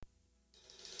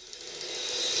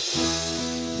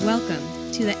Welcome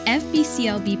to the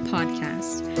FBCLB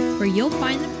podcast, where you'll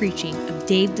find the preaching of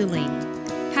Dave Delaney,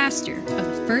 pastor of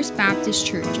the First Baptist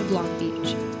Church of Long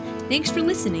Beach. Thanks for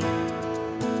listening.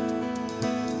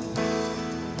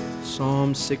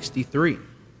 Psalm 63. The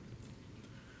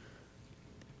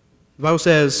Bible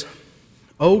says,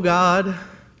 "O God,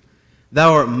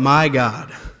 thou art my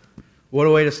God." What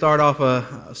a way to start off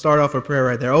a prayer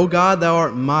right there. "O God, thou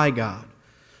art my God.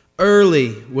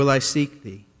 Early will I seek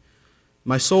thee.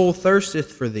 My soul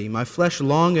thirsteth for thee. My flesh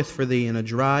longeth for thee in a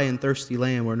dry and thirsty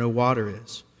land where no water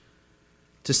is.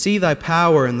 To see thy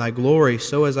power and thy glory,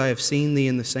 so as I have seen thee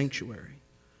in the sanctuary.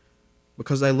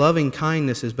 Because thy loving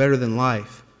kindness is better than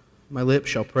life, my lips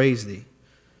shall praise thee.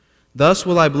 Thus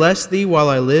will I bless thee while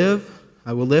I live.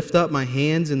 I will lift up my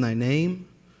hands in thy name.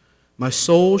 My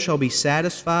soul shall be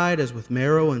satisfied as with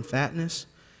marrow and fatness,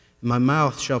 and my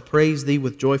mouth shall praise thee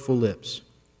with joyful lips.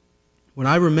 When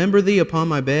I remember thee upon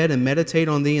my bed and meditate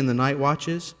on thee in the night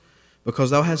watches, because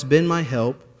thou hast been my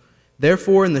help,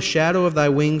 therefore in the shadow of thy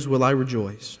wings will I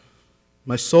rejoice.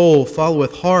 My soul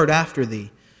followeth hard after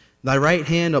thee, thy right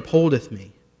hand upholdeth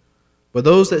me. But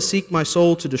those that seek my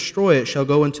soul to destroy it shall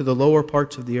go into the lower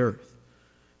parts of the earth.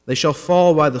 They shall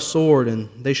fall by the sword, and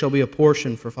they shall be a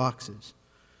portion for foxes.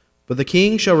 But the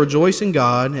king shall rejoice in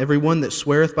God, every one that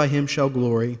sweareth by him shall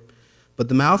glory, but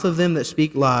the mouth of them that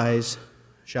speak lies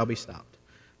shall be stopped."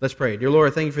 Let's pray. Dear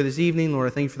Lord, I thank you for this evening. Lord, I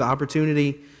thank you for the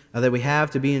opportunity that we have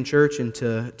to be in church and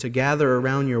to gather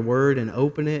around your word and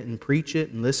open it and preach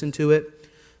it and listen to it.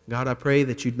 God, I pray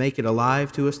that you'd make it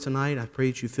alive to us tonight. I pray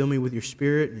that you fill me with your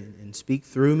spirit and speak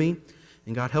through me.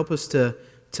 And God, help us to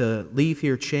leave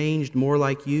here changed more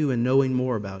like you and knowing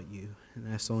more about you. And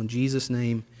I ask so in Jesus'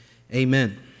 name,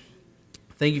 amen.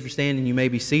 Thank you for standing. You may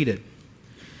be seated.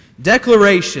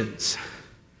 Declarations.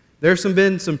 There's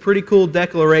been some pretty cool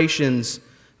declarations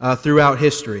throughout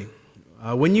history.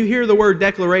 When you hear the word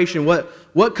declaration,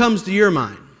 what comes to your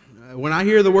mind? When I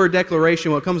hear the word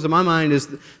declaration, what comes to my mind is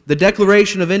the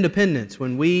Declaration of Independence,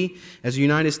 when we, as the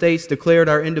United States, declared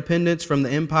our independence from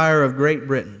the Empire of Great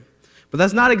Britain. But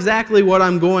that's not exactly what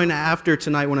I'm going after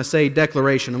tonight when I say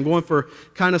declaration. I'm going for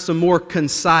kind of some more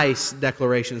concise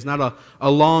declarations, not a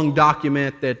long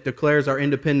document that declares our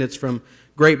independence from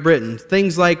Great Britain.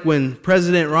 Things like when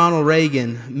President Ronald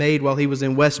Reagan made while he was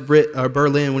in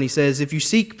Berlin, when he says, if you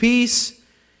seek peace,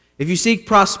 if you seek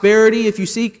prosperity, if you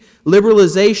seek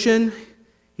liberalization,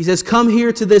 he says, come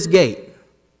here to this gate. He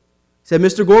said,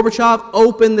 Mr. Gorbachev,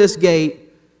 open this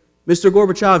gate. Mr.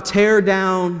 Gorbachev, tear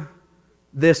down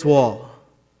this wall.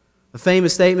 A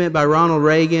famous statement by Ronald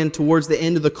Reagan towards the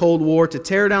end of the Cold War to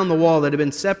tear down the wall that had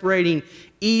been separating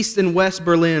East and West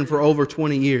Berlin for over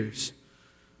 20 years.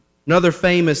 Another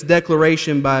famous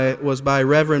declaration was by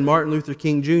Reverend Martin Luther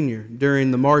King Jr. during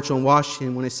the March on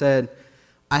Washington when he said,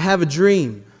 I have a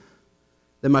dream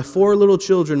that my 4 little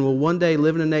children will one day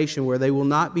live in a nation where they will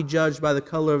not be judged by the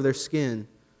color of their skin,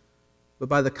 but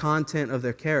by the content of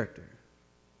their character.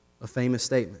 A famous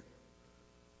statement.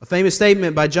 A famous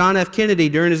statement by John F. Kennedy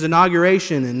during his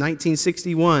inauguration in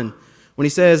 1961 when he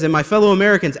says, and my fellow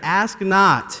Americans, ask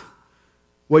not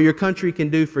what your country can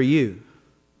do for you.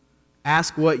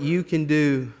 Ask what you can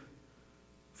do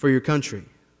for your country.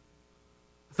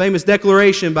 A famous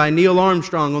declaration by Neil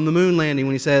Armstrong on the moon landing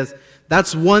when he says,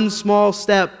 that's one small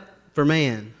step for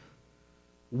man,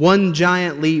 one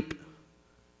giant leap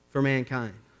for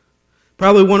mankind.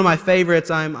 Probably one of my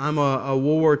favorites. I'm a World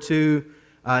War II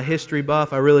history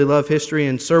buff. I really love history.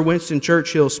 And Sir Winston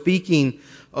Churchill speaking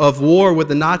of war with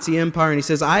the Nazi Empire, and he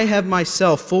says, I have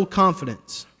myself full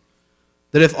confidence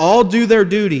that if all do their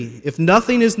duty, if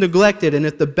nothing is neglected, and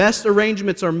if the best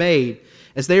arrangements are made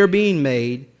as they are being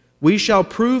made, we shall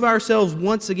prove ourselves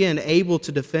once again able to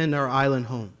defend our island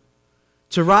home,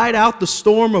 to ride out the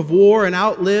storm of war and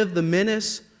outlive the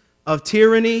menace of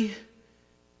tyranny,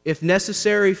 if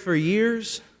necessary for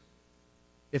years,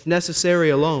 if necessary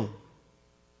alone.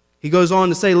 He goes on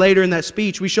to say later in that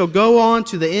speech, we shall go on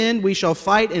to the end, we shall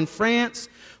fight in France,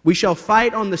 we shall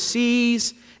fight on the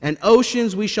seas and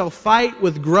oceans, we shall fight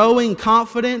with growing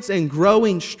confidence and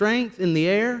growing strength in the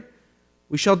air.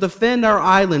 We shall defend our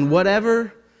island,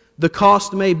 whatever the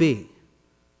cost may be.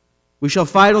 We shall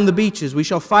fight on the beaches, we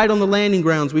shall fight on the landing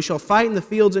grounds, we shall fight in the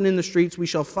fields and in the streets, we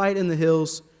shall fight in the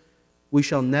hills, we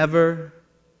shall never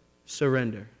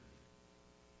surrender.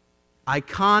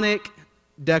 Iconic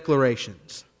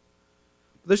declarations.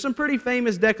 There's some pretty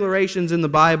famous declarations in the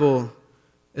Bible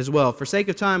as well. For sake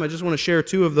of time, I just want to share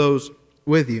 2 of those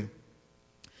with you.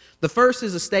 The first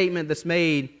is a statement that's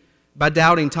made by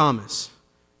doubting Thomas.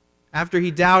 After he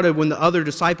doubted when the other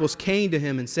disciples came to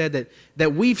him and said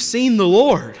that we've seen the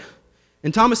Lord.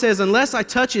 And Thomas says, unless I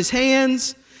touch his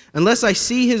hands Unless I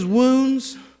see his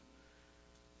wounds,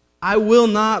 I will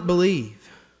not believe.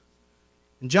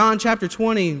 In John chapter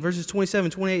 20, verses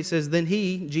 27, 28 says, Then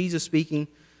he, Jesus speaking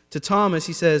to Thomas,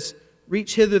 he says,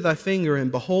 Reach hither thy finger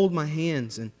and behold my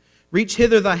hands, and reach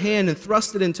hither thy hand and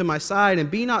thrust it into my side, and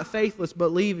be not faithless but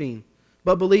believing.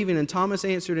 And Thomas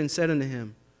answered and said unto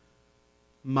him,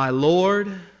 My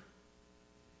Lord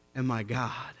and my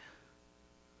God.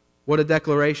 What a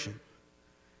declaration.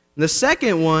 And the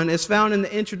second one is found in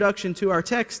the introduction to our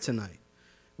text tonight.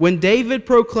 When David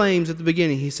proclaims at the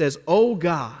beginning, he says, O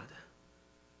God,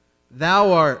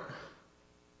 thou art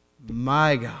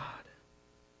my God.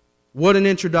 What an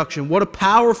introduction. What a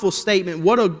powerful statement.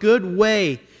 What a good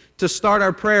way to start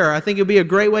our prayer. I think it would be a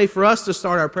great way for us to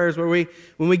start our prayers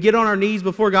when we get on our knees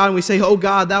before God and we say, Oh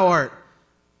God, thou art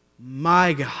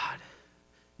my God.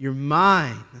 You're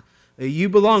mine. You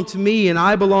belong to me and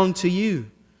I belong to you.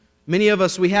 Many of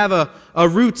us, we have a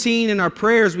routine in our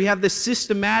prayers. We have this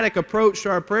systematic approach to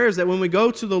our prayers that when we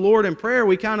go to the Lord in prayer,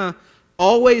 we kind of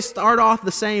always start off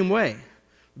the same way.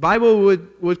 The Bible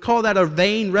would call that a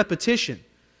vain repetition.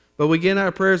 But we begin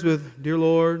our prayers with, Dear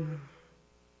Lord,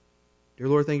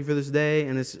 thank you for this day.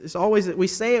 And it's always, we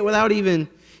say it without even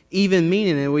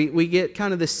meaning it. We get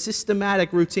kind of this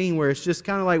systematic routine where it's just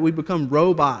kind of like we become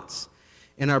robots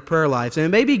in our prayer lives. And it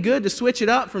may be good to switch it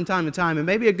up from time to time. And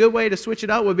maybe a good way to switch it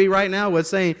up would be right now with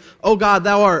saying, Oh God,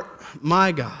 thou art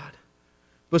my God.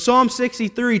 But Psalm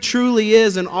 63 truly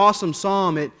is an awesome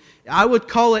psalm. I would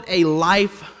call it a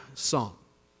life psalm.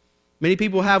 Many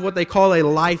people have what they call a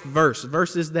life verse,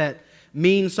 verses that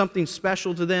mean something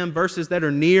special to them, verses that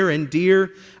are near and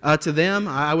dear to them.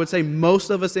 I would say most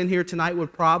of us in here tonight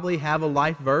would probably have a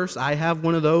life verse. I have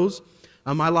one of those.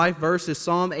 My life verse is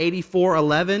Psalm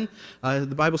 84:11.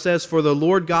 The Bible says, For the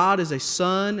Lord God is a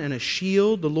sun and a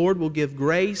shield. The Lord will give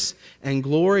grace and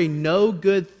glory. No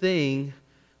good thing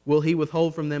will he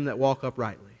withhold from them that walk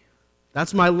uprightly.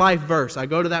 That's my life verse. I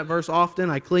go to that verse often.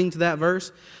 I cling to that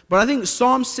verse. But I think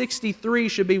Psalm 63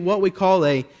 should be what we call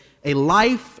a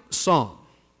life psalm.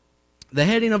 The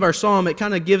heading of our psalm, it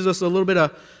kind of gives us a little bit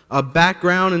of a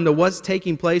background into what's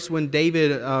taking place when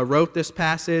David wrote this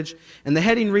passage. And the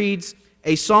heading reads,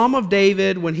 A Psalm of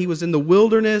David when he was in the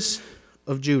wilderness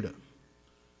of Judah.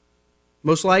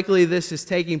 Most likely this is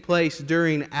taking place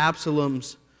during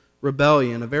Absalom's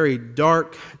rebellion, a very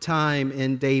dark time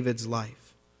in David's life.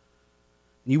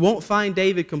 You won't find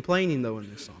David complaining, though, in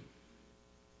this psalm.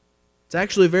 It's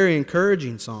actually a very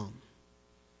encouraging psalm.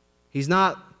 He's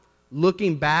not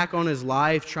looking back on his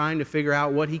life, trying to figure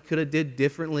out what he could have did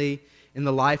differently in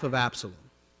the life of Absalom.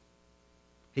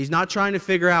 He's not trying to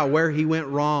figure out where he went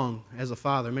wrong as a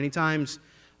father. Many times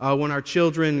when our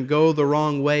children go the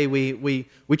wrong way, we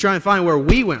try and find where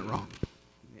we went wrong.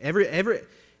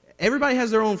 Everybody has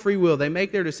their own free will. They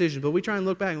make their decisions, but we try and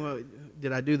look back and, well,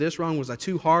 did I do this wrong? Was I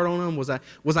too hard on them?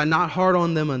 Was I not hard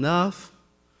on them enough?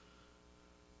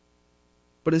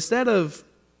 But instead of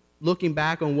looking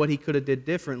back on what he could have did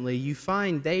differently, you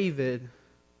find David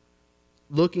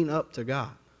looking up to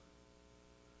God.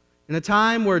 In a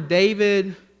time where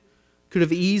David could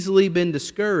have easily been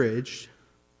discouraged,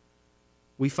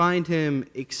 we find him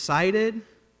excited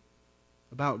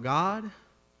about God and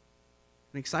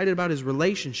excited about his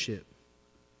relationship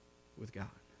with God.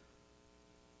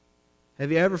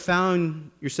 Have you ever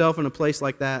found yourself in a place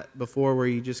like that before where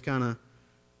you just kind of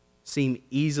seem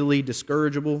easily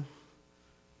discourageable?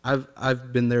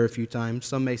 I've been there a few times.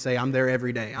 Some may say I'm there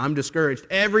every day. I'm discouraged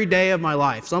every day of my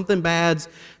life. Something bad's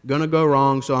going to go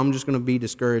wrong, so I'm just going to be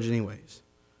discouraged anyways.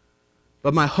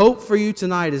 But my hope for you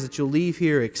tonight is that you'll leave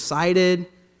here excited,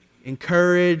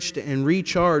 encouraged, and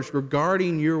recharged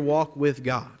regarding your walk with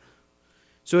God.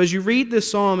 So as you read this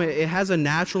psalm, it has a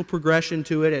natural progression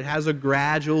to it. It has a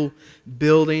gradual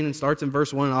building. It starts in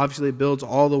verse 1, and obviously it builds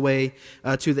all the way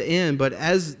to the end. But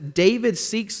as David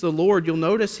seeks the Lord, you'll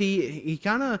notice he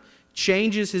kind of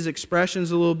changes his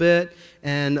expressions a little bit.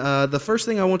 And the first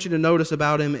thing I want you to notice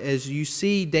about him is you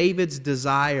see David's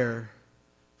desire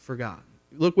for God.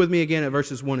 Look with me again at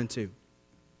verses 1 and 2.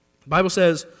 The Bible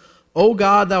says, O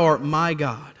God, thou art my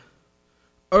God.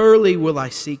 Early will I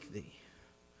seek thee.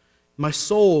 My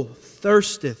soul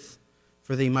thirsteth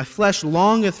for thee. My flesh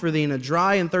longeth for thee in a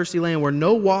dry and thirsty land where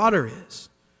no water is.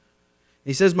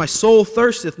 He says, my soul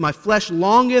thirsteth, my flesh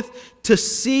longeth to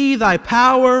see thy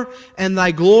power and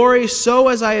thy glory, so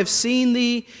as I have seen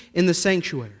thee in the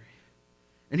sanctuary.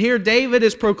 And here David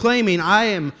is proclaiming, I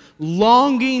am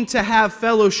longing to have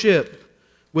fellowship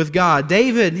with God.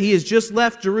 David, he has just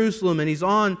left Jerusalem and he's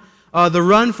on the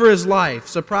run for his life.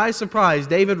 Surprise, surprise,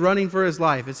 David running for his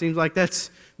life. It seems like that's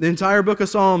the entire book of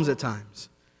Psalms at times.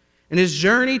 And his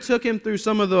journey took him through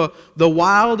some of the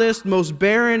wildest, most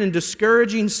barren and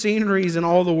discouraging sceneries in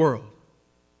all the world.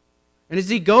 And as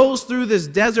he goes through this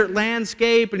desert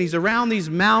landscape and he's around these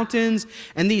mountains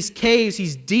and these caves,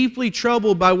 he's deeply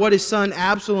troubled by what his son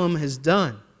Absalom has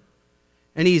done.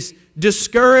 And he's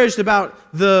discouraged about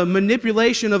the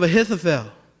manipulation of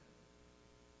Ahithophel.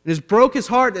 And it broke his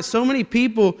heart that so many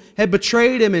people had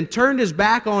betrayed him and turned his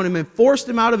back on him and forced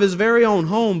him out of his very own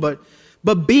home.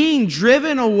 But being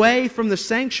driven away from the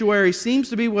sanctuary seems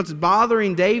to be what's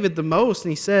bothering David the most.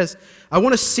 And he says, I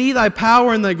want to see thy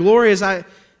power and thy glory as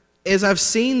I've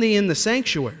seen thee in the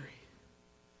sanctuary.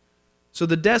 So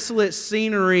the desolate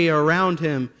scenery around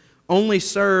him only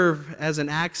serve as an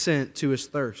accent to his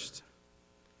thirst.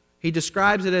 He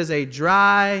describes it as a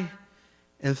dry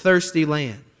and thirsty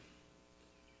land.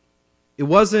 It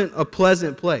wasn't a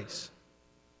pleasant place.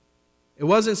 It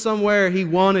wasn't somewhere he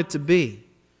wanted to be.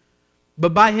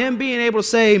 But by him being able to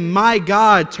say, my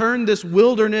God, turned this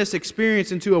wilderness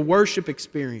experience into a worship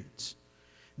experience.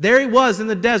 There he was in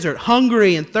the desert,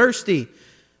 hungry and thirsty.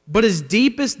 But his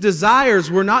deepest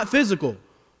desires were not physical.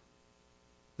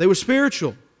 They were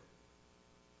spiritual.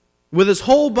 With his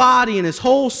whole body and his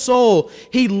whole soul,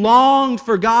 he longed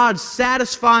for God's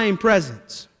satisfying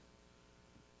presence.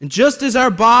 And just as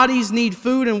our bodies need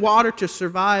food and water to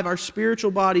survive, our spiritual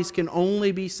bodies can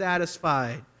only be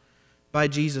satisfied by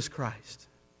Jesus Christ.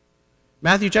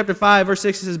 Matthew chapter 5, verse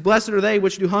 6 says, Blessed are they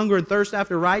which do hunger and thirst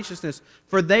after righteousness,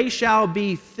 for they shall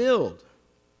be filled.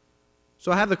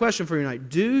 So I have the question for you tonight.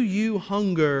 Do you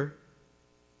hunger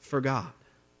for God?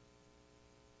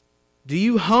 Do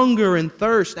you hunger and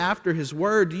thirst after His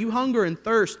Word? Do you hunger and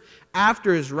thirst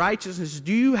after His righteousness?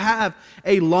 Do you have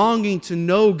a longing to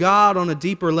know God on a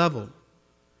deeper level?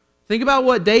 Think about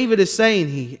what David is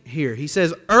saying here. He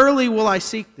says, early will I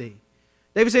seek thee.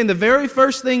 David's saying the very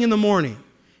first thing in the morning,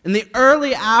 in the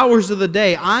early hours of the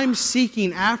day, I'm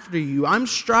seeking after you. I'm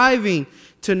striving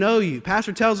to know you.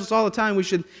 Pastor tells us all the time we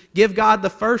should give God the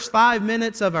first 5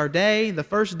 minutes of our day, the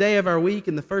first day of our week,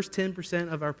 and the first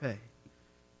 10% of our pay.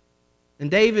 And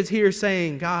David's here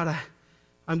saying, God,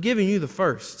 I'm giving you the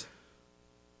first.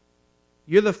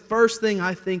 You're the first thing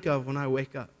I think of when I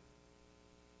wake up.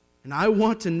 And I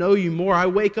want to know you more. I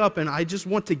wake up and I just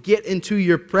want to get into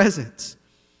your presence.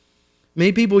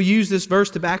 Many people use this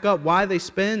verse to back up why they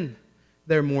spend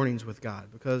their mornings with God,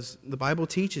 because the Bible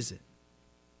teaches it.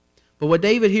 But what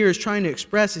David here is trying to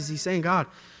express is he's saying, God,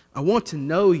 I want to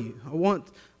know you. I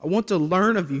want to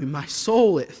learn of you. My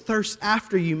soul, it thirsts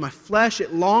after you. My flesh,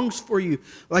 it longs for you.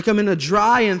 Like I'm in a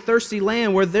dry and thirsty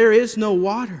land where there is no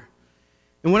water.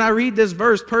 And when I read this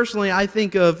verse, personally, I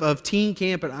think of teen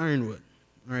camp at Ironwood.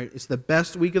 All right, it's the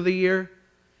best week of the year,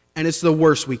 and it's the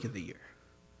worst week of the year.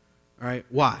 All right,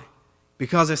 why?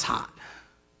 Because it's hot.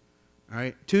 All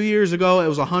right, 2 years ago, it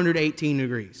was 118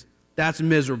 degrees. That's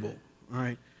miserable. All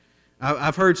right.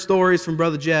 I've heard stories from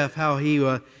Brother Jeff how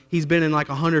he's been in like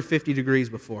 150 degrees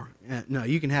before. No,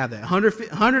 you can have that.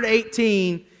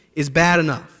 118 is bad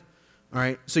enough. All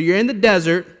right, so you're in the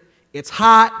desert. It's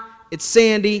hot. It's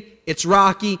sandy. It's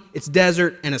rocky. It's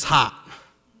desert, and it's hot.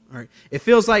 All right, it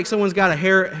feels like someone's got a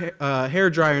hair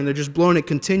dryer and they're just blowing it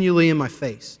continually in my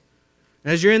face.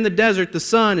 And as you're in the desert, the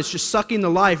sun is just sucking the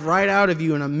life right out of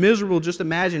you, and I'm miserable just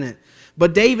imagine it.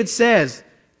 But David says,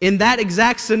 in that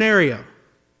exact scenario,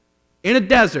 in a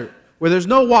desert where there's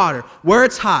no water, where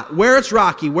it's hot, where it's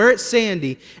rocky, where it's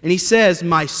sandy, and he says,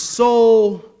 my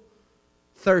soul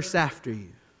thirsts after you.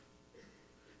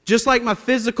 Just like my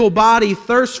physical body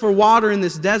thirsts for water in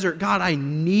this desert, God, I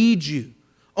need you.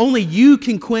 Only you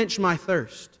can quench my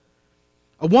thirst.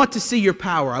 I want to see your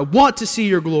power. I want to see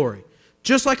your glory.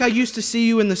 Just like I used to see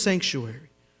you in the sanctuary.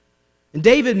 And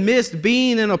David missed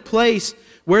being in a place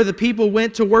where the people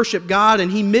went to worship God,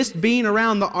 and he missed being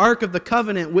around the Ark of the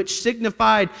Covenant, which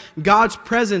signified God's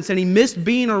presence, and he missed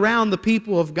being around the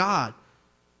people of God.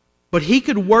 But he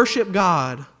could worship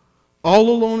God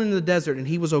all alone in the desert, and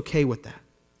he was okay with that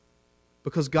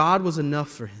because God was enough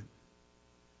for him.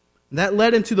 And that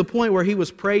led him to the point where he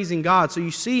was praising God. So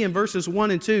you see in verses 1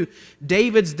 and 2,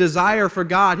 David's desire for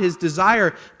God, his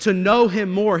desire to know Him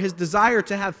more, his desire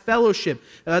to have fellowship,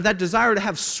 that desire to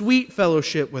have sweet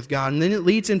fellowship with God. And then it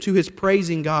leads him to his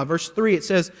praising God. Verse 3, it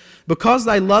says, because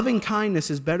thy loving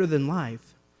kindness is better than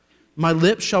life, my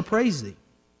lips shall praise thee.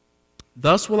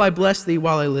 Thus will I bless thee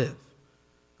while I live.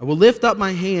 I will lift up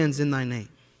my hands in thy name.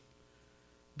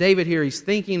 David here, he's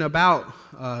thinking about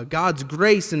God's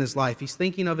grace in his life. He's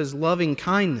thinking of His loving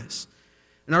kindness.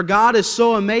 And our God is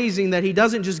so amazing that He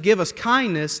doesn't just give us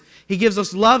kindness, He gives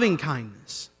us loving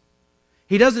kindness.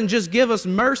 He doesn't just give us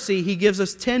mercy, He gives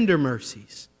us tender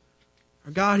mercies.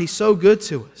 Our God, He's so good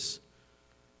to us.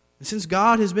 And since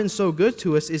God has been so good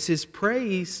to us, is His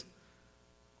praise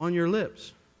on your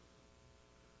lips?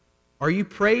 Are you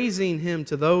praising Him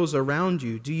to those around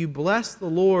you? Do you bless the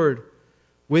Lord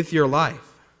with your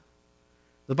life?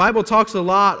 The Bible talks a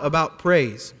lot about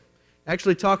praise. It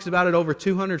actually talks about it over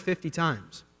 250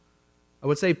 times. I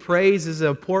would say praise is an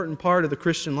important part of the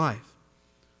Christian life.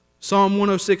 Psalm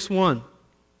 106:1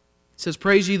 says,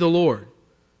 "Praise ye the Lord.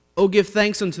 O give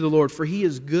thanks unto the Lord, for He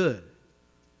is good.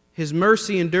 His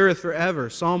mercy endureth forever."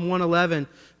 Psalm 111,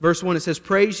 verse 1, it says,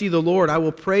 "Praise ye the Lord. I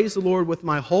will praise the Lord with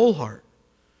my whole heart,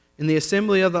 in the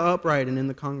assembly of the upright and in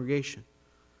the congregation."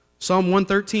 Psalm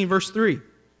 113, verse 3,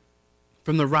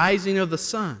 "From the rising of the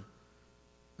sun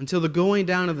until the going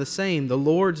down of the same, the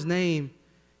Lord's name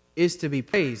is to be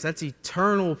praised." That's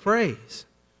eternal praise.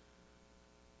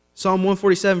 Psalm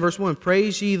 147, verse 1,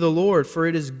 "Praise ye the Lord, for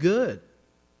it is good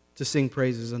to sing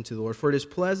praises unto the Lord, for it is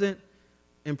pleasant,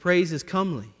 and praise is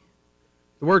comely."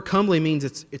 The word comely means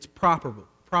it's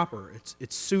proper,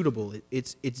 it's suitable,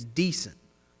 it's decent.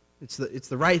 It's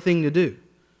the right thing to do.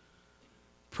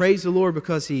 Praise the Lord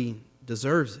because He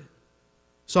deserves it.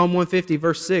 Psalm 150,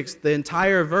 verse 6, the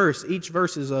entire verse, each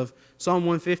verses of Psalm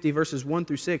 150, verses 1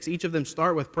 through 6, each of them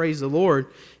start with praise the Lord.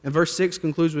 And verse 6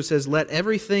 concludes with says, "Let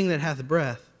everything that hath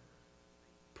breath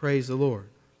praise the Lord."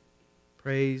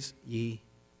 Praise ye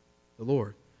the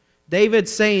Lord.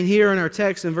 David's saying here in our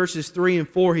text in verses 3 and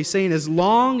 4, he's saying, as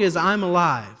long as I'm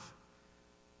alive,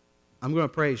 I'm going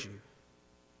to praise you.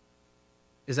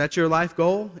 Is that your life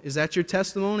goal? Is that your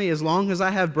testimony? As long as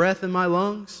I have breath in my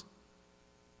lungs,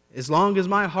 as long as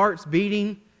my heart's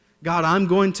beating, God, I'm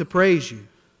going to praise you.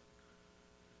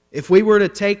 If we were to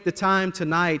take the time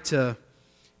tonight to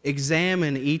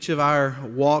examine each of our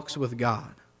walks with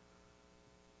God,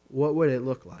 what would it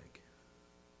look like?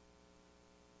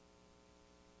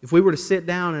 If we were to sit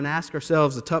down and ask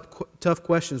ourselves the tough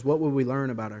questions, what would we learn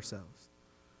about ourselves?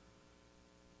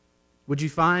 Would you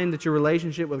find that your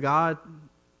relationship with God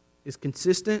is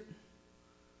consistent?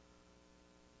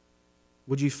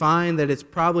 Would you find that it's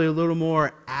probably a little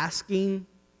more asking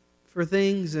for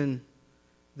things than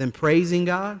praising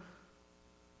God?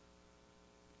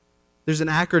 There's an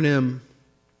acronym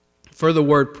for the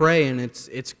word pray, and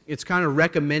it's kind of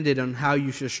recommended on how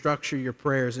you should structure your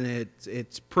prayers, and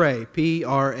it's pray,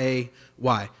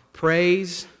 P-R-A-Y.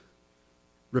 Praise,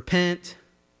 repent,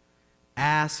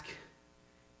 ask,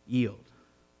 yield.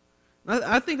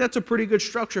 I think that's a pretty good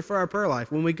structure for our prayer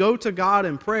life. When we go to God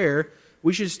in prayer,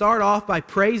 we should start off by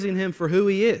praising Him for who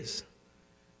He is,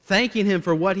 thanking Him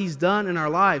for what He's done in our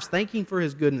lives, thanking for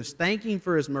His goodness, thanking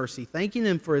for His mercy, thanking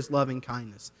Him for His loving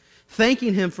kindness,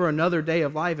 thanking Him for another day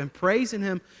of life, and praising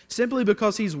Him simply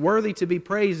because He's worthy to be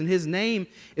praised, and His name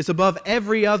is above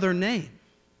every other name.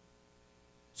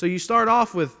 So you start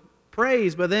off with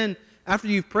praise, but then after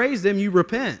you've praised Him, you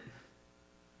repent.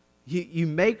 You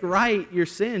make right your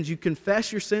sins. You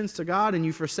confess your sins to God, and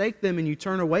you forsake them, and you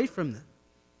turn away from them.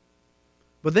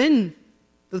 But then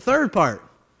the third part,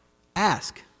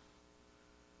 ask.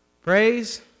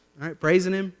 Praise, all right,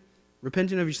 praising Him,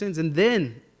 repenting of your sins, and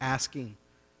then asking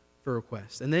for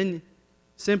requests. And then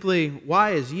simply,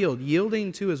 why is yield?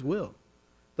 Yielding to His will.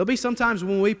 There'll be sometimes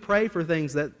when we pray for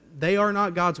things that they are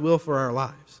not God's will for our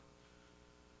lives.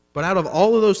 But out of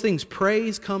all of those things,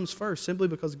 praise comes first, simply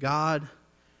because God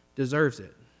deserves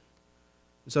it.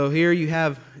 So here you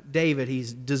have David.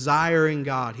 He's desiring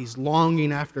God. He's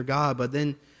longing after God. But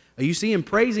then you see him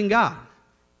praising God,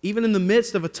 even in the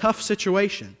midst of a tough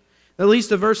situation. At least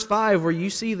to verse 5, where you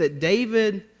see that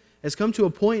David has come to a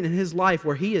point in his life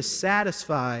where he is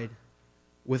satisfied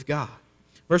with God.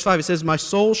 Verse 5, it says, "My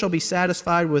soul shall be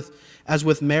satisfied as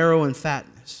with marrow and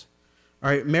fatness." All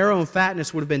right, marrow and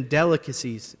fatness would have been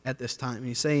delicacies at this time. And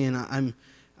he's saying,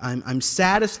 I'm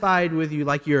satisfied with you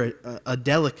like you're a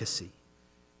delicacy.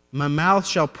 My mouth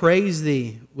shall praise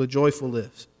Thee with joyful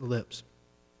lips.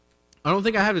 I don't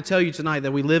think I have to tell you tonight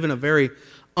that we live in a very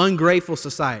ungrateful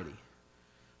society.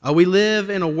 We live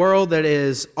in a world that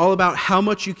is all about how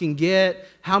much you can get,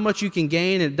 how much you can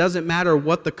gain, and it doesn't matter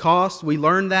what the cost. We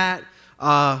learned that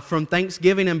from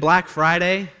Thanksgiving and Black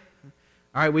Friday.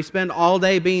 All right, we spend all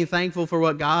day being thankful for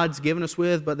what God's given us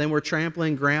with, but then we're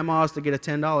trampling grandmas to get a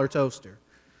 $10 toaster.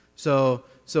 So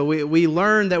we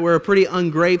learned that we're a pretty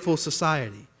ungrateful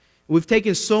society. We've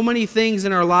taken so many things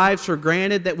in our lives for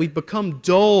granted that we've become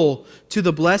dull to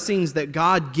the blessings that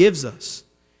God gives us.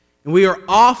 And we are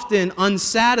often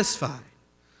unsatisfied.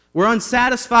 We're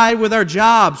unsatisfied with our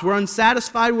jobs. We're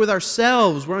unsatisfied with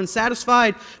ourselves. We're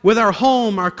unsatisfied with our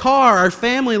home, our car, our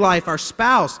family life, our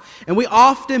spouse. And we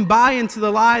often buy into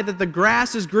the lie that the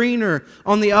grass is greener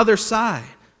on the other side.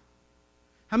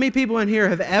 How many people in here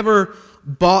have ever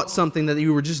bought something that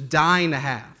you were just dying to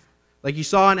have? Like you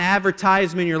saw an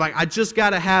advertisement, you're like, I just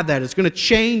got to have that. It's going to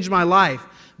change my life.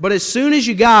 But as soon as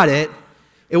you got it,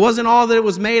 it wasn't all that it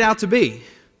was made out to be.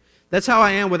 That's how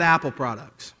I am with Apple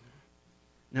products.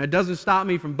 Now, it doesn't stop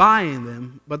me from buying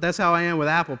them, but that's how I am with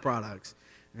Apple products.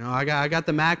 You know, I got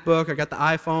the MacBook, I got the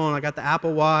iPhone, I got the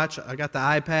Apple Watch, I got the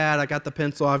iPad, I got the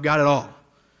pencil, I've got it all.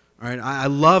 All right, I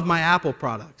love my Apple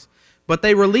products. But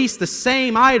they release the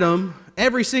same item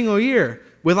every single year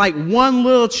with like one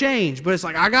little change. But it's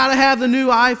like, I got to have the new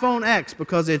iPhone X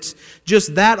because it's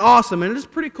just that awesome. And it's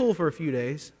pretty cool for a few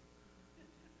days.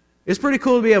 It's pretty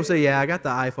cool to be able to say, yeah, I got the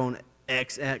iPhone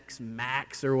XX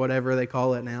Max or whatever they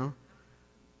call it now.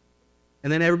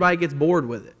 And then everybody gets bored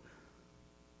with it.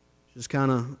 Just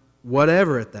kind of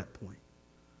whatever at that point.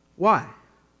 Why?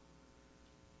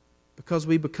 Because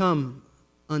we become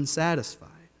unsatisfied.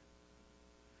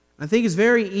 I think it's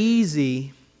very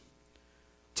easy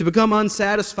to become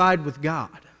unsatisfied with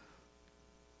God.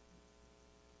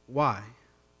 Why?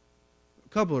 A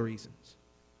couple of reasons.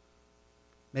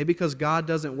 Maybe because God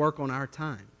doesn't work on our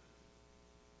time.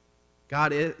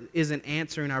 God isn't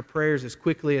answering our prayers as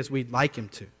quickly as we'd like Him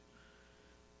to.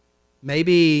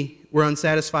 Maybe we're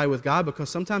unsatisfied with God because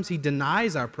sometimes He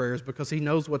denies our prayers because He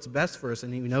knows what's best for us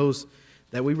and He knows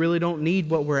that we really don't need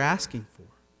what we're asking for.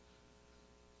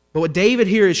 But what David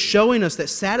here is showing us that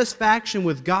satisfaction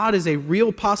with God is a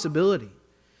real possibility.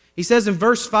 He says in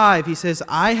verse 5, he says,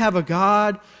 I have a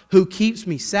God who keeps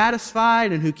me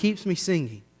satisfied and who keeps me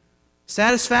singing.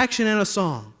 Satisfaction in a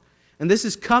song. And this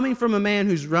is coming from a man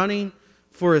who's running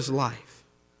for his life.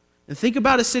 And think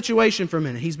about his situation for a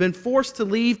minute. He's been forced to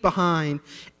leave behind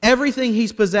everything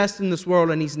he's possessed in this world,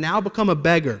 and he's now become a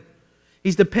beggar.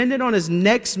 He's dependent on his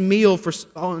next meal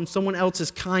on someone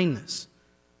else's kindness.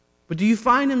 But do you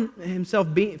find himself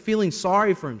feeling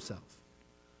sorry for himself?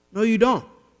 No, you don't.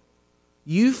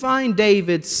 You find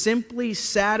David simply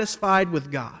satisfied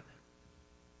with God.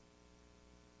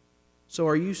 So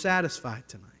are you satisfied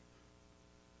tonight?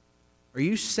 Are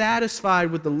you satisfied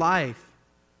with the life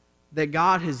that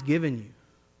God has given you?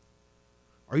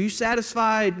 Are you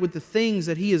satisfied with the things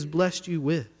that He has blessed you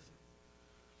with?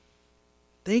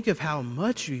 Think of how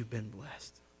much you've been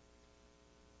blessed.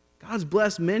 God's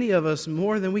blessed many of us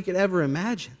more than we could ever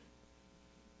imagine.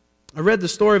 I read the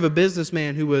story of a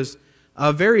businessman who was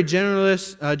very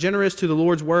generous to the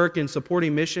Lord's work in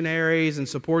supporting missionaries and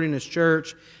supporting his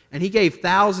church. And he gave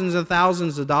thousands and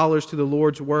thousands of dollars to the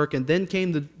Lord's work. And then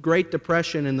came the Great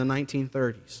Depression in the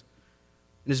 1930s.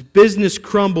 And his business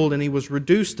crumbled and he was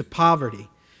reduced to poverty.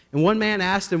 And one man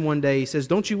asked him one day, he says,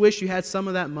 don't you wish you had some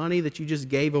of that money that you just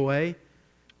gave away?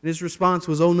 And his response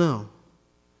was, oh no.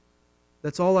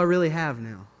 That's all I really have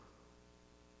now.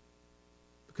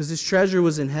 Because his treasure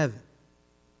was in heaven.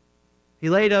 He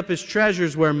laid up his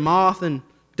treasures where moth and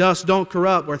dust don't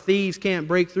corrupt, where thieves can't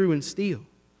break through and steal.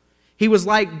 He was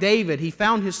like David. He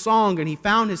found his song and he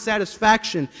found his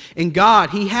satisfaction in God.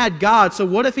 He had God. So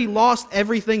what if he lost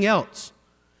everything else?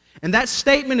 And that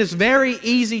statement is very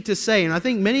easy to say. And I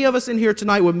think many of us in here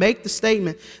tonight would make the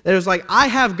statement that it's like, I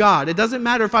have God. It doesn't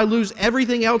matter if I lose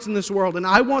everything else in this world. And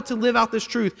I want to live out this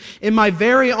truth in my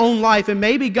very own life. And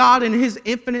maybe God in His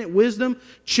infinite wisdom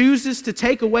chooses to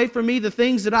take away from me the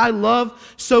things that I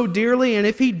love so dearly. And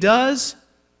if He does,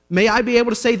 may I be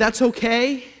able to say that's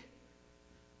okay.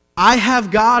 I have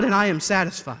God and I am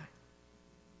satisfied.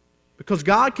 Because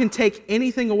God can take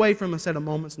anything away from us at a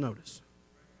moment's notice.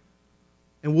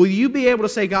 And will you be able to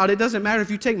say, God, it doesn't matter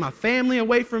if you take my family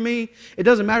away from me. It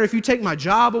doesn't matter if you take my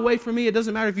job away from me. It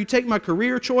doesn't matter if you take my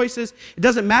career choices. It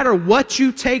doesn't matter what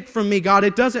you take from me, God.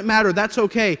 It doesn't matter. That's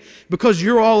okay because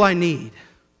you're all I need.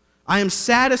 I am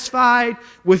satisfied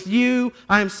with you.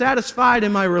 I am satisfied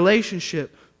in my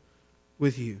relationship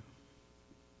with you.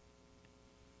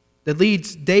 That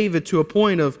leads David to a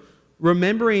point of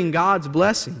remembering God's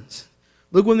blessings.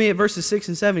 Look with me at verses 6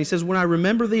 and 7. He says, when I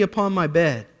remember thee upon my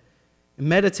bed, and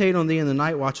meditate on thee in the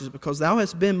night watches, because thou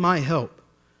hast been my help.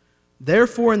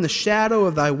 Therefore in the shadow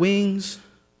of thy wings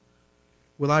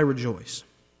will I rejoice.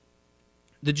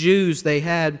 The Jews, they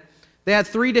had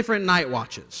 3 different night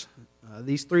watches.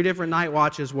 These 3 different night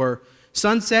watches were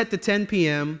sunset to 10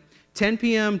 p.m., 10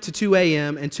 p.m. to 2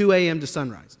 a.m., and 2 a.m. to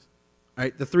sunrise. All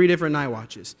right, the 3 different night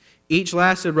watches. Each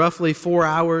lasted roughly 4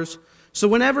 hours. So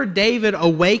whenever David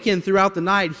awakened throughout the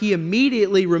night, he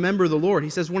immediately remembered the Lord. He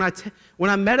says, when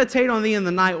I meditate on thee in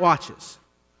the night watches,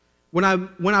 when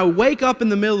I wake up in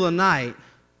the middle of the night,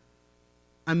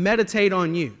 I meditate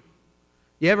on you.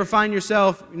 You ever find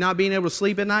yourself not being able to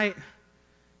sleep at night?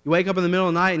 You wake up in the middle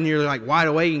of the night and you're like wide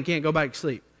awake and can't go back to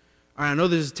sleep. All right, I know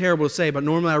this is terrible to say, but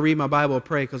normally I read my Bible and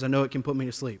pray because I know it can put me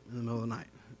to sleep in the middle of the night.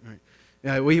 All right.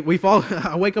 We fall.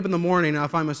 I wake up in the morning and I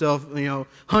find myself,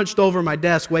 hunched over my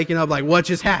desk, waking up like, what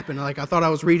just happened? Like I thought I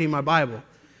was reading my Bible.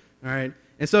 All right.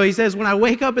 And so he says, when I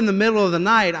wake up in the middle of the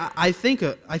night, I think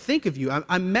of you.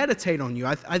 I meditate on you.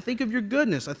 I think of your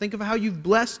goodness. I think of how you've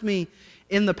blessed me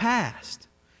in the past.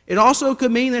 It also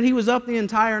could mean that he was up the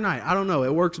entire night. I don't know.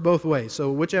 It works both ways.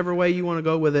 So whichever way you want to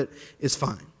go with it is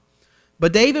fine.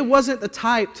 But David wasn't the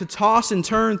type to toss and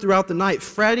turn throughout the night,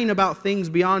 fretting about things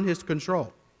beyond his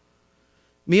control.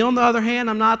 Me, on the other hand,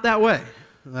 I'm not that way.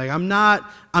 Like I'm not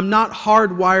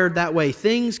hardwired that way.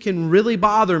 Things can really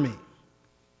bother me.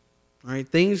 All right,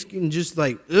 things can just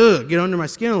get under my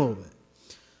skin a little bit.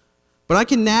 But I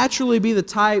can naturally be the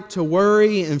type to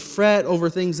worry and fret over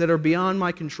things that are beyond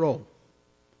my control.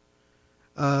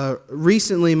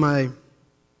 Recently, my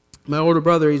older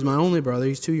brother, he's my only brother,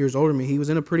 he's 2 years older than me, he was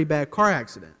in a pretty bad car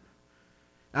accident.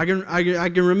 I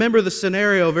can remember the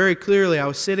scenario very clearly. I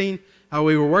was sitting,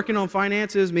 we were working on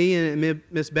finances, me and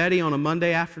Miss Betty, on a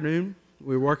Monday afternoon.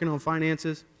 We were working on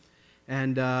finances,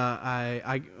 and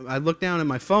I looked down at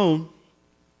my phone,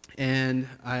 and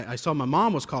I saw my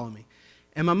mom was calling me.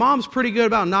 And my mom's pretty good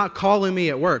about not calling me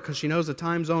at work because she knows the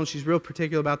time zone. She's real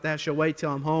particular about that. She'll wait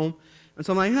till I'm home. And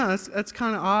so I'm like, that's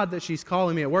kind of odd that she's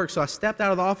calling me at work. So I stepped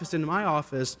out of the office into my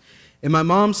office, and my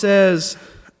mom says,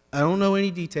 I don't know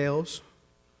any details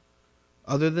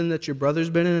other than that your brother's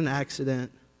been in an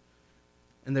accident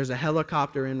and there's a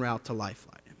helicopter en route to life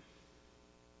flight him.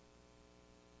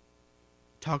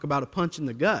 Talk about a punch in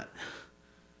the gut.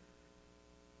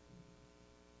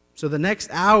 So the next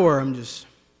hour,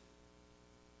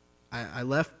 I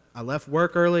left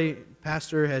work early.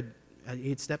 Pastor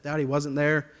he'd stepped out. He wasn't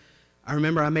there. I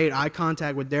remember I made eye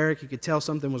contact with Derek. He could tell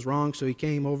something was wrong, so he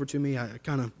came over to me. I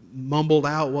kind of mumbled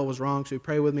out what was wrong, so he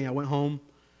prayed with me. I went home.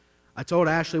 I told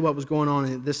Ashley what was going on,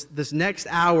 and this next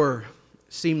hour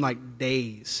seemed like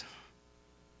days,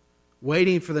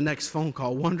 waiting for the next phone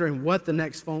call, wondering what the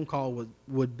next phone call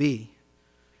would be.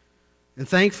 And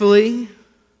thankfully,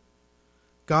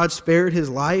 God spared his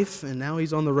life, and now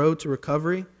he's on the road to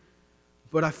recovery.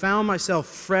 But I found myself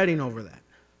fretting over that.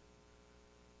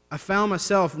 I found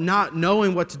myself not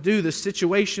knowing what to do. The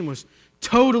situation was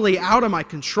totally out of my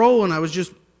control, and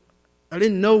I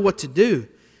didn't know what to do.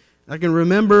 I can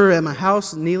remember at my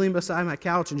house kneeling beside my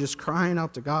couch and just crying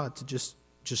out to God to just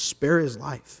spare his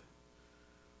life.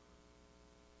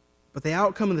 But the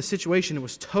outcome of the situation, it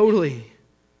was totally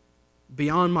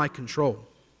beyond my control.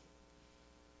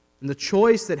 And the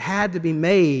choice that had to be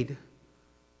made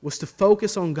was to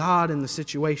focus on God in the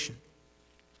situation.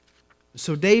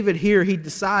 So David here, he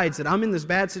decides that I'm in this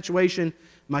bad situation.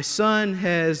 My son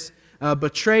has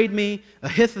betrayed me.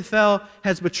 Ahithophel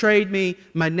has betrayed me.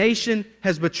 My nation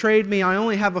has betrayed me. I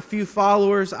only have a few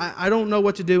followers. I don't know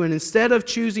what to do. And instead of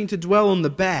choosing to dwell on the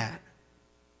bad,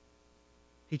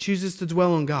 he chooses to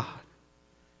dwell on God.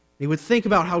 He would think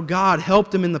about how God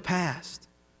helped him in the past.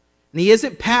 And he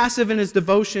isn't passive in his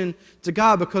devotion to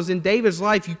God, because in David's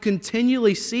life, you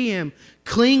continually see him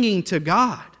clinging to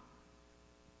God.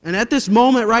 And at this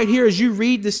moment right here, as you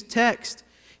read this text,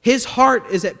 his heart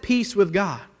is at peace with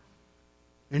God.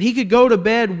 And he could go to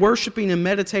bed worshiping and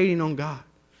meditating on God.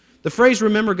 The phrase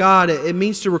remember God, it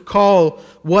means to recall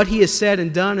what he has said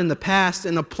and done in the past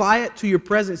and apply it to your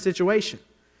present situation.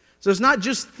 So it's not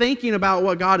just thinking about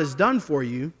what God has done for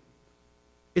you.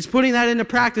 It's putting that into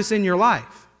practice in your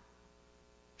life.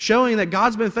 Showing that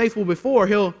God's been faithful before,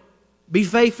 he'll be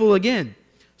faithful again.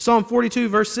 Psalm 42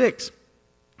 verse 6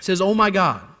 says, "Oh my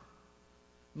God,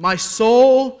 my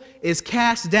soul is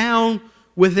cast down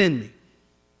within me."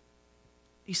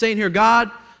 He's saying here, God,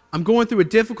 I'm going through a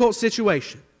difficult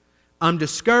situation. I'm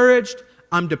discouraged.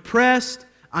 I'm depressed.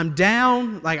 I'm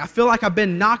down. I feel like I've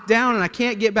been knocked down and I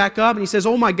can't get back up. And he says,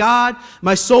 oh my God,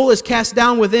 my soul is cast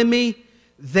down within me.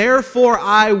 Therefore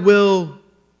I will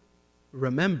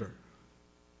remember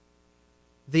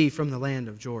thee from the land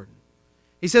of Jordan.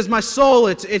 He says, my soul,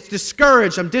 it's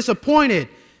discouraged. I'm disappointed.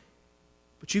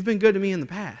 But you've been good to me in the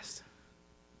past.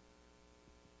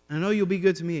 And I know you'll be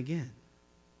good to me again.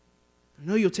 I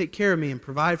know you'll take care of me and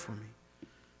provide for me.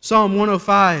 Psalm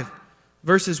 105,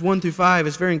 verses 1 through 5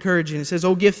 is very encouraging. It says,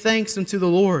 oh, give thanks unto the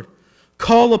Lord.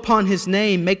 Call upon his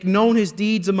name. Make known his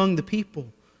deeds among the people.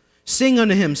 Sing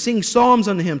unto him. Sing psalms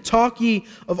unto him. Talk ye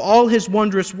of all his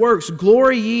wondrous works.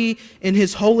 Glory ye in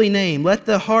his holy name. Let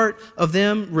the heart of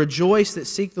them rejoice that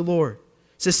seek the Lord.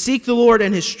 It says, seek the Lord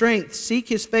and his strength. Seek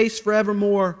his face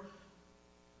forevermore.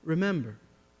 Remember.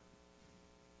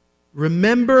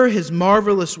 Remember his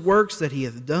marvelous works that he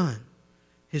hath done,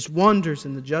 his wonders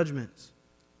and the judgments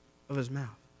of his mouth.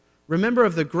 Remember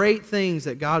of the great things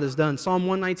that God has done. Psalm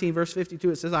 119, verse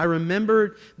 52, it says, I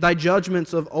remembered thy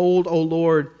judgments of old, O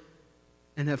Lord,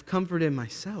 and have comforted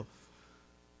myself.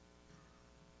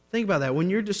 Think about that. When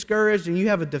you're discouraged and you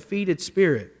have a defeated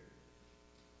spirit,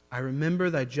 I remember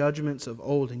thy judgments of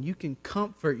old, and you can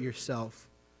comfort yourself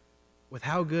with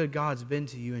how good God's been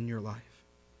to you in your life.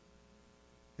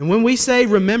 And when we say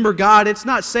remember God, it's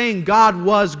not saying God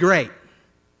was great.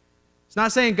 It's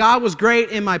not saying God was great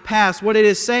in my past. What it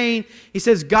is saying, he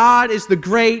says God is the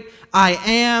great I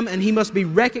am, and he must be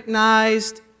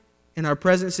recognized in our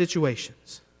present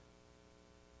situations.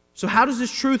 So how does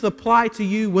this truth apply to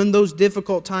you when those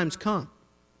difficult times come?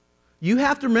 You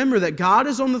have to remember that God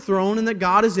is on the throne and that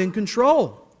God is in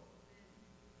control.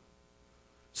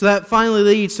 So that finally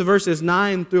leads to verses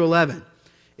 9 through 11.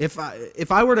 If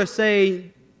I were to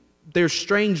say there's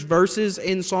strange verses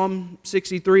in Psalm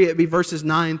 63, it'd be verses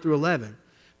 9 through 11.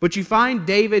 But you find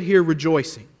David here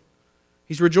rejoicing.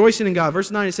 He's rejoicing in God.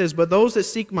 Verse 9, it says, but those that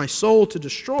seek my soul to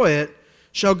destroy it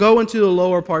shall go into the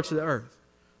lower parts of the earth.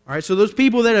 All right, so those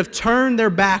people that have turned their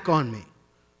back on me,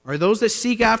 are those that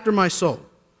seek after my soul.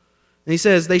 And he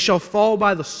says, they shall fall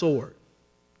by the sword.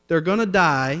 They're going to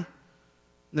die, and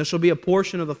there shall be a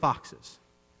portion of the foxes.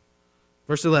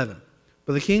 Verse 11,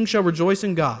 but the king shall rejoice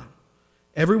in God.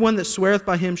 Everyone that sweareth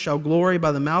by him shall glory.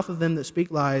 By the mouth of them that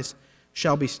speak lies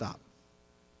shall be stopped.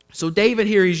 So David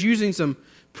here, he's using some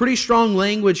pretty strong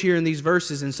language here in these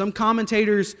verses. And some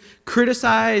commentators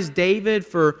criticize David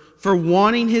for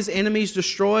wanting his enemies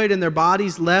destroyed and their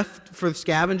bodies left for the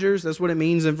scavengers. That's what it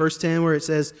means in verse 10 where it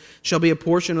says, shall be a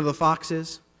portion of the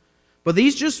foxes. But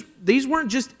these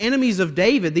weren't just enemies of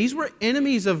David. These were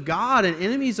enemies of God and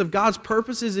enemies of God's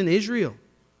purposes in Israel.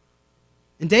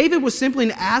 And David was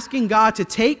simply asking God to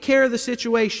take care of the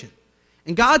situation.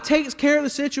 And God takes care of the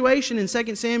situation in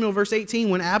 2 Samuel verse 18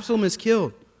 when Absalom is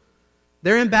killed.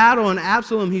 They're in battle, and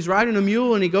Absalom, he's riding a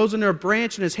mule, and he goes under a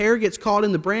branch, and his hair gets caught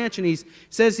in the branch, and he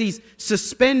says he's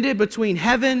suspended between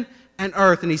heaven and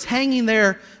earth, and he's hanging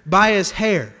there by his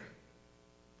hair.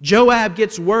 Joab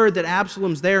gets word that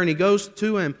Absalom's there, and he goes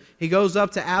to him. He goes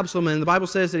up to Absalom, and the Bible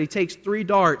says that he takes 3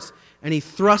 darts, and he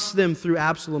thrusts them through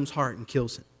Absalom's heart and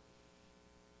kills him.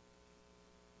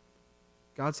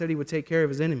 God said he would take care of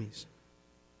his enemies.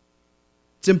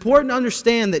 It's important to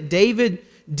understand that David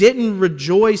didn't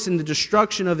rejoice in the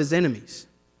destruction of his enemies.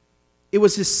 It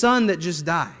was his son that just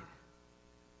died.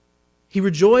 He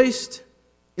rejoiced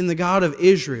in the God of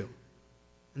Israel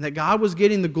and that God was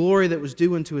getting the glory that was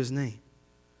due unto his name.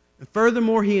 And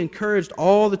furthermore, he encouraged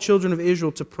all the children of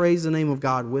Israel to praise the name of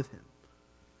God with him.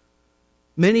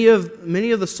 Many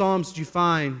of the Psalms that you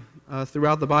find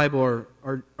throughout the Bible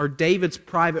are David's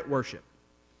private worship.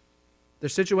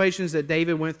 There's situations that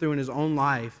David went through in his own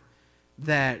life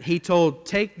that he told,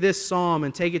 take this psalm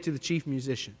and take it to the chief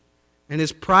musician. And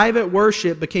his private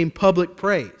worship became public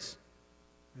praise.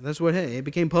 And that's what it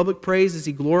became public praise as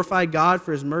he glorified God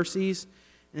for his mercies.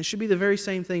 And it should be the very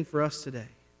same thing for us today.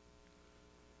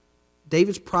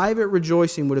 David's private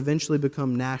rejoicing would eventually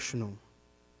become national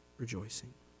rejoicing.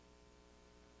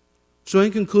 So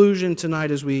in conclusion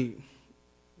tonight, as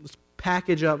let's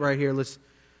package up right here, let's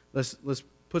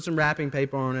put some wrapping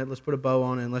paper on it, let's put a bow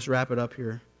on it, and let's wrap it up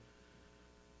here.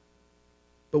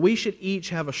 But we should each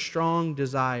have a strong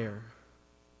desire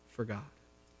for God.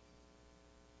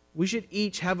 We should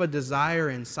each have a desire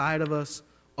inside of us,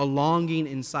 a longing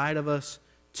inside of us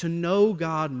to know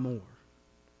God more.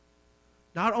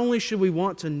 Not only should we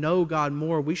want to know God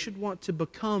more, we should want to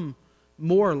become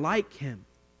more like Him.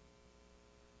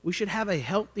 We should have a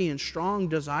healthy and strong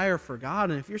desire for God.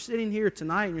 And if you're sitting here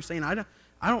tonight and you're saying, I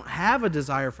don't have a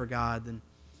desire for God, then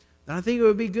I think it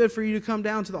would be good for you to come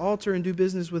down to the altar and do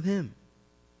business with Him.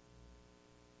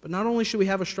 But not only should we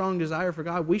have a strong desire for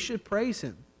God, we should praise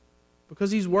Him because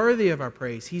He's worthy of our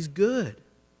praise. He's good.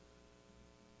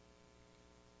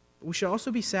 But we should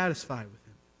also be satisfied with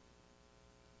Him.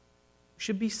 We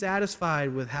should be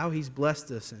satisfied with how He's blessed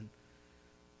us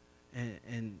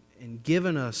and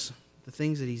given us the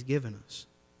things that He's given us.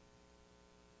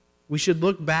 We should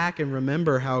look back and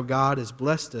remember how God has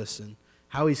blessed us and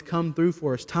how He's come through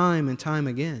for us time and time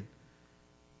again.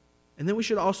 And then we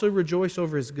should also rejoice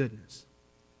over His goodness.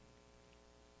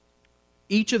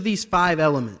 Each of these 5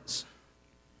 elements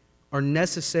are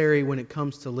necessary when it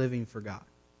comes to living for God.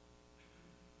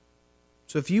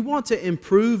 So if you want to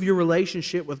improve your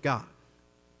relationship with God,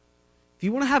 if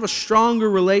you want to have a stronger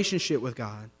relationship with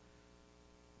God,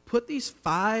 put these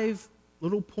 5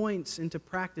 little points into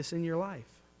practice in your life.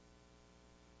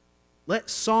 Let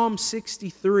Psalm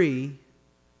 63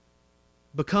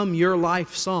 become your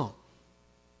life psalm.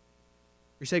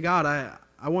 You say, God,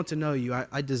 I want to know You.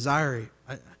 I desire You.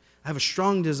 I have a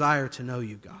strong desire to know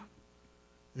you, God.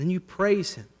 And then you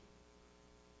praise him.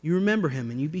 You remember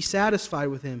him, and you be satisfied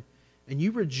with him, and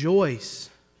you rejoice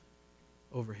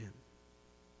over him.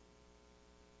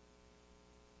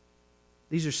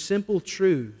 These are simple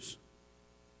truths.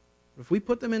 But if we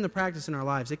put them into practice in our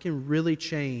lives, it can really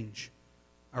change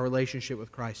our relationship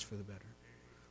with Christ for the better.